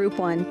Windermere Group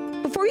 1.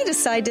 Before you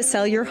decide to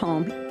sell your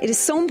home, it is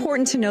so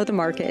important to know the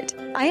market.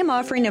 I am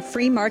offering a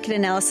free market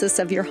analysis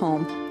of your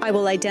home. I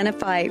will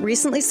identify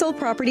recently sold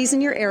properties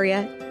in your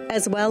area,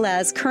 as well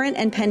as current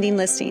and pending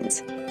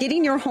listings.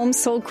 Getting your home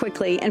sold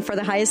quickly and for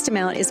the highest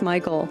amount is my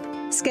goal.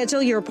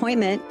 Schedule your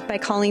appointment by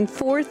calling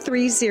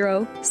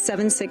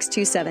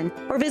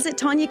 430-7627 or visit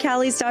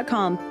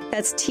TanyaCallies.com.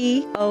 That's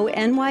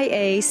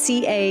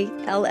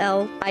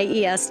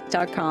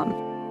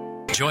TonyaCallies.com.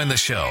 Join the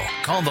show.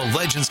 Call the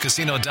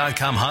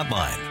LegendsCasino.com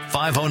hotline,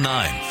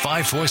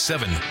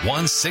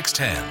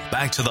 509-547-1610.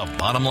 Back to the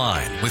bottom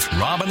line with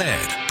Rob and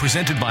Ed,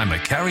 presented by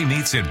McCarry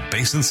Meats in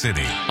Basin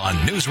City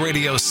on News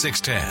Radio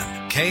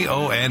 610,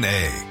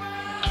 KONA.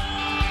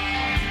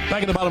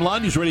 Back at the bottom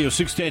line, News Radio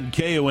 610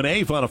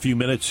 KONA. Final few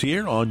minutes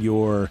here on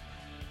your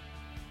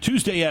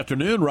Tuesday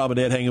afternoon. Rob and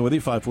Ed hanging with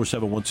you,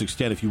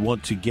 547-1610 if you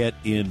want to get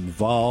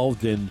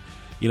involved. And,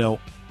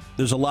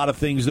 there's a lot of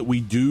things that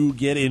we do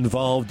get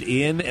involved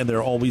in, and there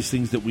are always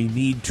things that we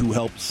need to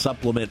help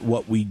supplement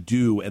what we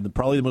do. And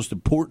probably the most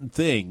important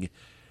thing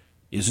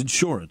is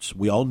insurance.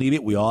 We all need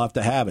it. We all have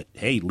to have it.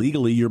 Hey,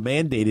 legally, you're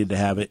mandated to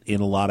have it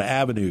in a lot of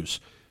avenues.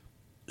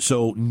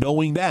 So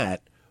knowing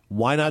that,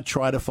 why not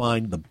try to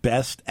find the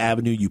best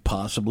avenue you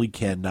possibly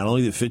can, not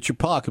only that fits your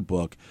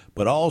pocketbook,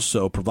 but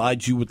also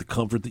provides you with the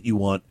comfort that you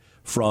want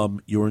from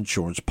your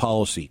insurance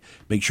policy.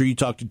 Make sure you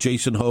talk to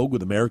Jason Hogue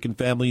with American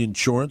Family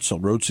Insurance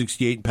on Road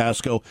 68 in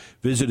Pasco.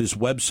 Visit his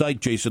website,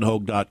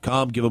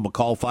 jasonhogue.com. Give him a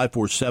call,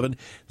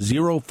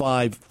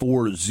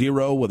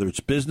 547-0540, whether it's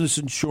business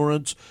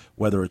insurance,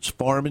 whether it's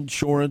farm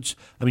insurance.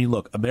 I mean,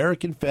 look,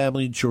 American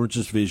Family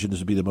Insurance's vision is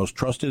to be the most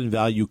trusted and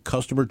valued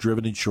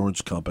customer-driven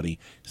insurance company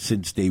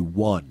since day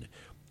one.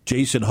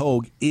 Jason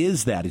Hogue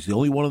is that. He's the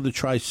only one of the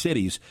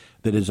Tri-Cities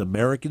that is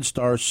American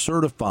Star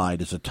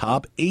certified as a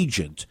top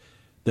agent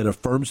that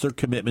affirms their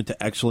commitment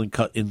to excellent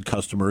in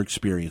customer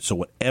experience. So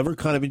whatever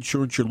kind of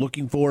insurance you're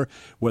looking for,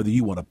 whether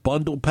you want to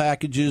bundle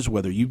packages,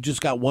 whether you've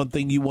just got one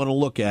thing you want to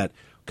look at,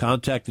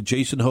 contact the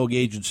Jason Hogue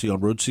Agency on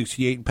Road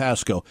 68 in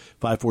Pasco,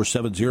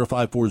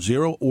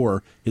 547-0540,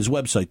 or his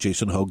website,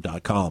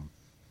 jasonhogue.com.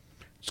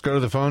 Let's go to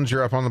the phones.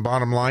 You're up on the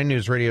bottom line,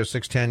 News Radio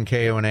 610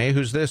 KONA.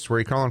 Who's this? Where are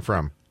you calling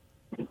from?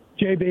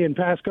 JB in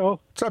Pasco.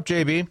 What's up,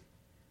 JB?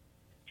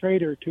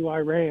 Trader to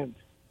Iran.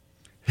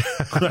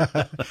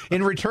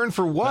 In return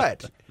for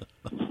what?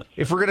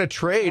 If we're going to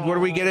trade, what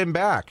are we getting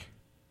back?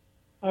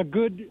 A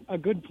good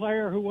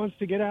player who wants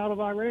to get out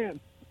of Iran.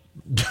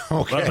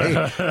 Okay.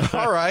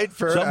 All right.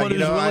 Someone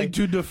who's willing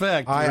to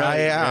defect. I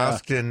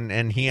asked,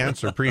 and he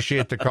answered.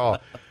 Appreciate the call.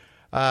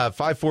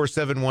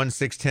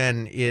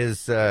 547-1610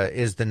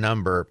 is the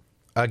number.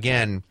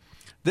 Again,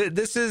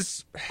 this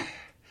is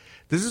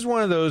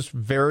one of those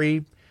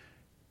very,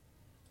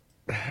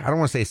 I don't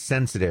want to say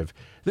sensitive.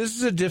 This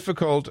is a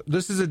difficult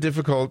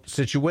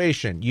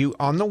situation. You,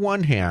 on the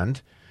one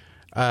hand,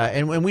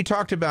 and when we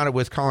talked about it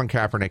with Colin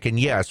Kaepernick, and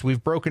yes,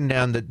 we've broken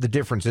down the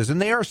differences,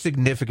 and they are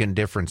significant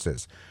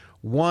differences.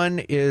 One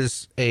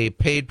is a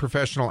paid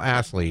professional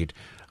athlete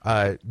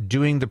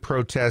doing the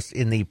protest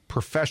in the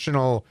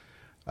professional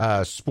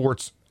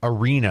sports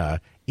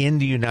arena in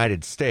the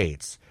United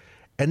States.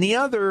 And the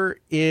other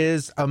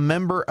is a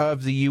member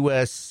of the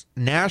U.S.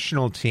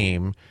 national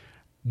team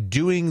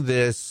doing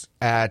this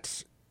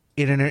at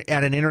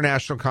an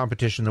international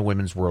competition, the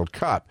Women's World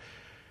Cup.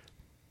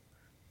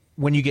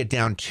 When you get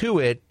down to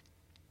it,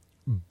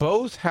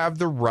 both have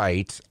the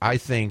right, I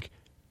think,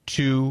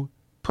 to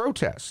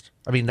protest.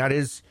 I mean, that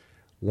is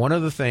one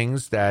of the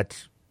things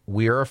that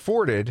we are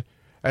afforded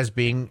as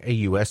being a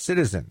U.S.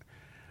 citizen.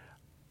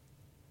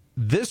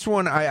 This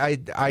one, I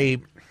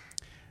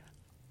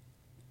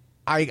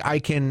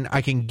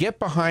can get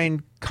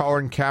behind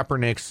Colin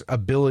Kaepernick's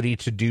ability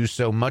to do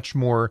so much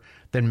more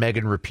than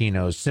Megan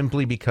Rapinoe's,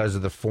 simply because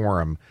of the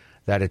forum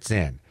that it's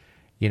in.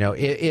 You know,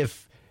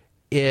 if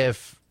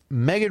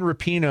Megan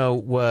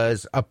Rapinoe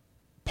was a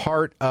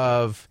part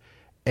of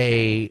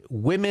a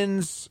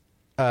women's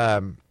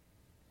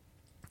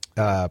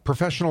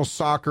professional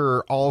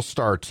soccer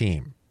all-star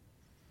team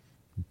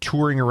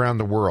touring around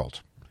the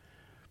world,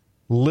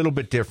 a little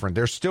bit different.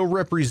 They're still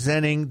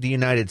representing the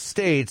United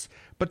States,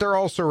 but they're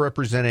also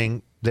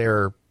representing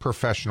their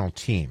professional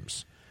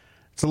teams.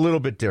 It's a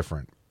little bit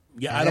different.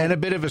 Yeah, and a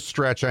bit of a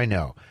stretch, I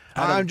know.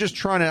 I'm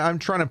trying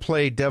to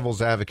play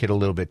devil's advocate a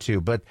little bit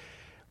too, but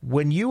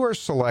when you are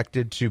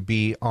selected to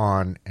be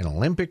on an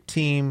Olympic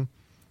team,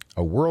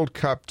 a World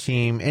Cup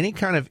team, any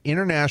kind of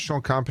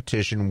international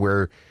competition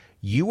where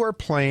you are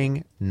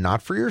playing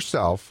not for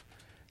yourself,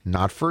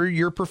 not for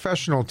your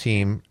professional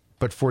team,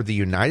 but for the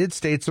United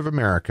States of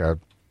America,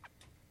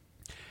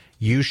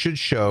 you should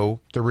show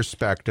the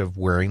respect of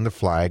wearing the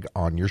flag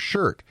on your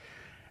shirt.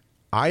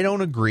 I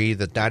don't agree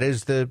that that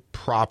is the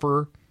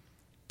proper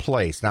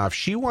place. Now, if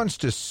she wants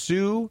to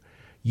sue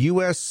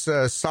U.S.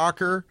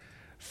 soccer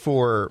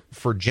for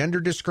gender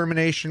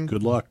discrimination,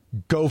 good luck.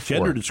 Go for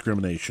gender it.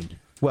 discrimination.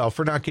 Well,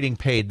 for not getting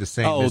paid the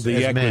same as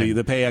equity, men.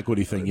 the pay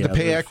equity thing. Yeah, the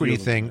pay equity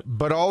thing,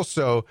 but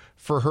also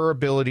for her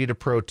ability to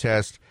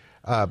protest.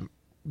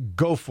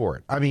 Go for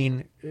it. I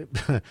mean,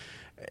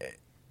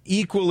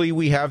 equally,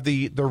 we have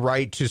the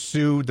right to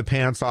sue the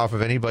pants off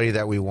of anybody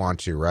that we want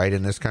to, right,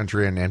 in this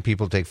country, and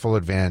people take full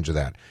advantage of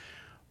that.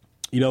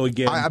 You know,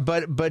 again,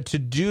 but to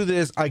do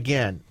this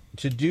again,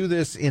 to do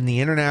this in the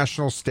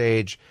international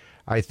stage,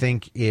 I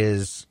think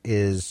is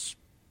it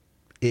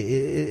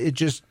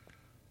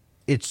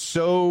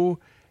so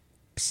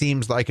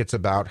seems like it's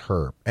about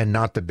her and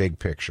not the big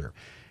picture.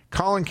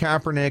 Colin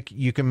Kaepernick,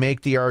 you can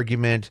make the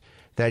argument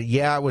that,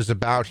 yeah, it was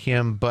about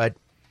him, but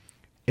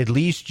at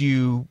least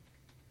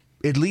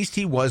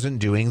he wasn't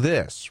doing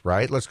this,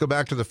 right? Let's go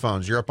back to the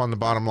phones. You're up on the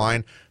bottom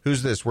line.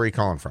 Who's this? Where are you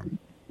calling from?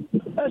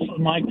 This is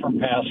Mike from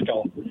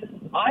Pasco.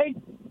 I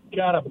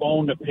got a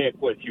bone to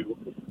pick with you.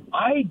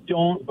 I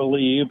don't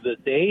believe that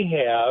they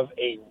have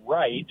a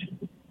right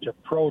to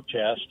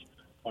protest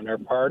when they're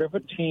part of a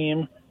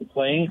team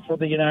playing for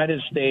the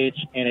United States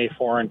in a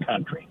foreign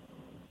country.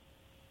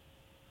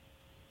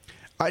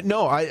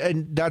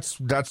 And that's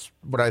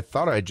what I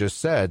thought I just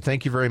said.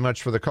 Thank you very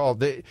much for the call.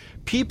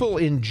 People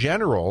in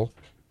general,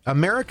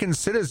 American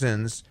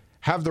citizens,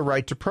 have the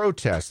right to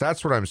protest.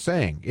 That's what I'm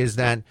saying, is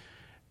that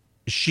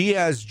she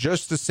has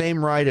just the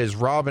same right as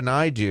Rob and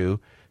I do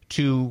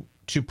to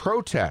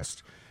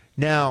protest.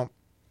 Now,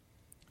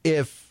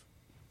 if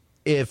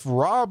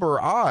Rob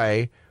or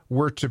I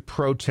were to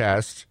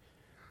protest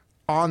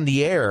on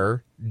the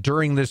air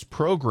during this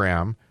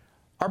program,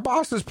 our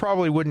bosses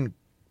probably wouldn't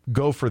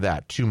go for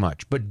that too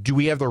much. But do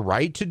we have the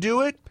right to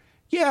do it?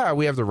 Yeah,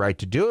 we have the right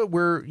to do it.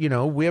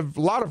 We have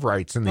a lot of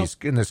rights in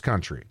this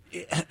country.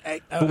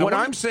 But what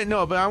I'm saying,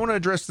 but I want to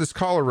address this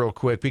caller real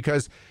quick,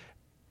 because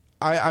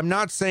I'm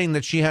not saying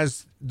that she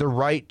has the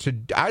right to.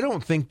 I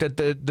don't think that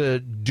the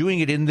doing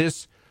it in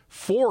this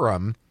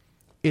forum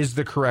is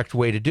the correct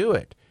way to do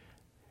it.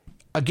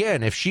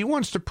 Again, if she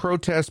wants to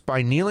protest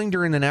by kneeling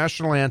during the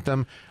national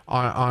anthem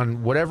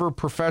on whatever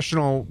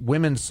professional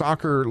women's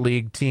soccer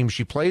league team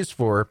she plays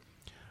for,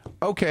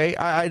 okay,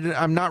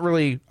 I'm not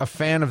really a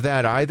fan of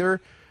that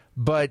either,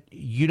 but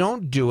you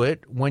don't do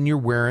it when you're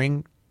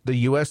wearing the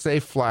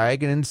USA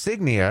flag and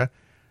insignia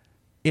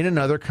in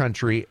another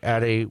country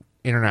at a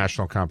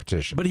international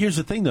competition. But here's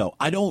the thing, though.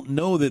 I don't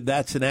know that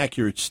that's an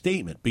accurate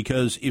statement,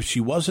 because if she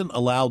wasn't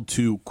allowed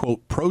to,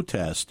 quote,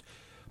 protest,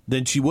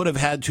 then she would have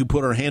had to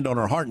put her hand on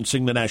her heart and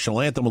sing the national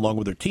anthem along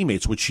with her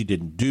teammates, which she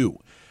didn't do.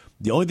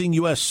 The only thing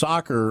U.S.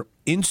 Soccer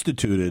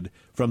instituted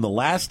from the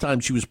last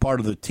time she was part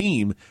of the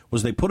team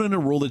was they put in a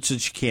rule that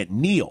said she can't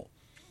kneel.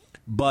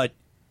 But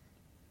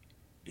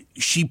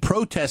she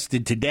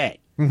protested today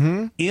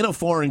in a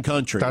foreign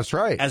country. That's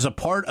right. As a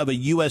part of a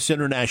U.S.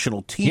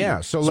 international team.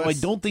 Yeah, so I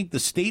don't think the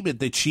statement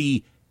that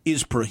she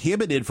is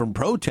prohibited from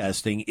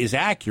protesting is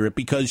accurate,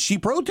 because she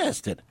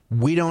protested.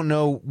 We don't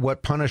know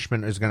what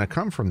punishment is going to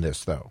come from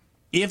this, though.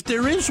 If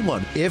there is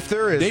one. If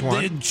there is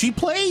one. She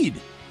played.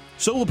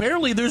 So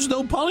apparently there's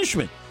no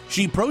punishment.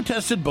 She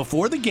protested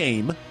before the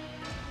game,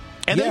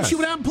 and then she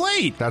went out and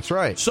played. That's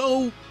right.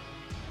 So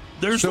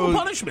there's no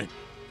punishment.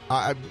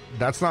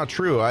 That's not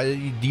true.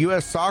 The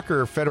U.S.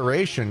 Soccer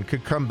Federation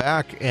could come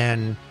back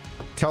and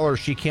tell her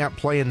she can't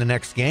play in the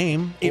next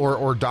game,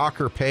 or dock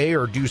her pay,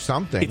 or do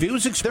something. If it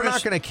was they're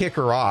not going to kick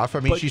her off. I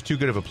mean, she's too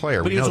good of a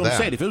player. But we know what that. I'm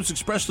saying. If it was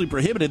expressly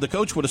prohibited, the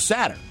coach would have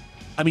sat her.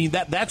 I mean,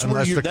 that's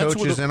unless where the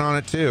coach is in on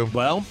it too.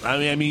 Well,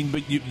 I mean,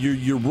 but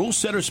your rule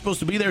setter is supposed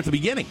to be there at the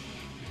beginning.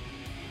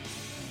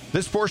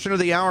 This portion of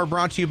the hour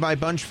brought to you by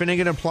Bunch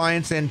Finnegan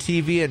Appliance and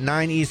TV at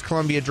 9 East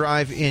Columbia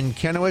Drive in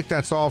Kennewick.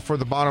 That's all for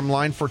the bottom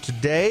line for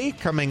today.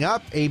 Coming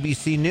up,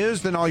 ABC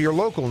News, then all your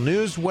local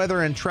news,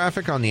 weather, and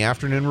traffic on the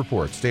afternoon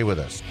report. Stay with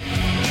us.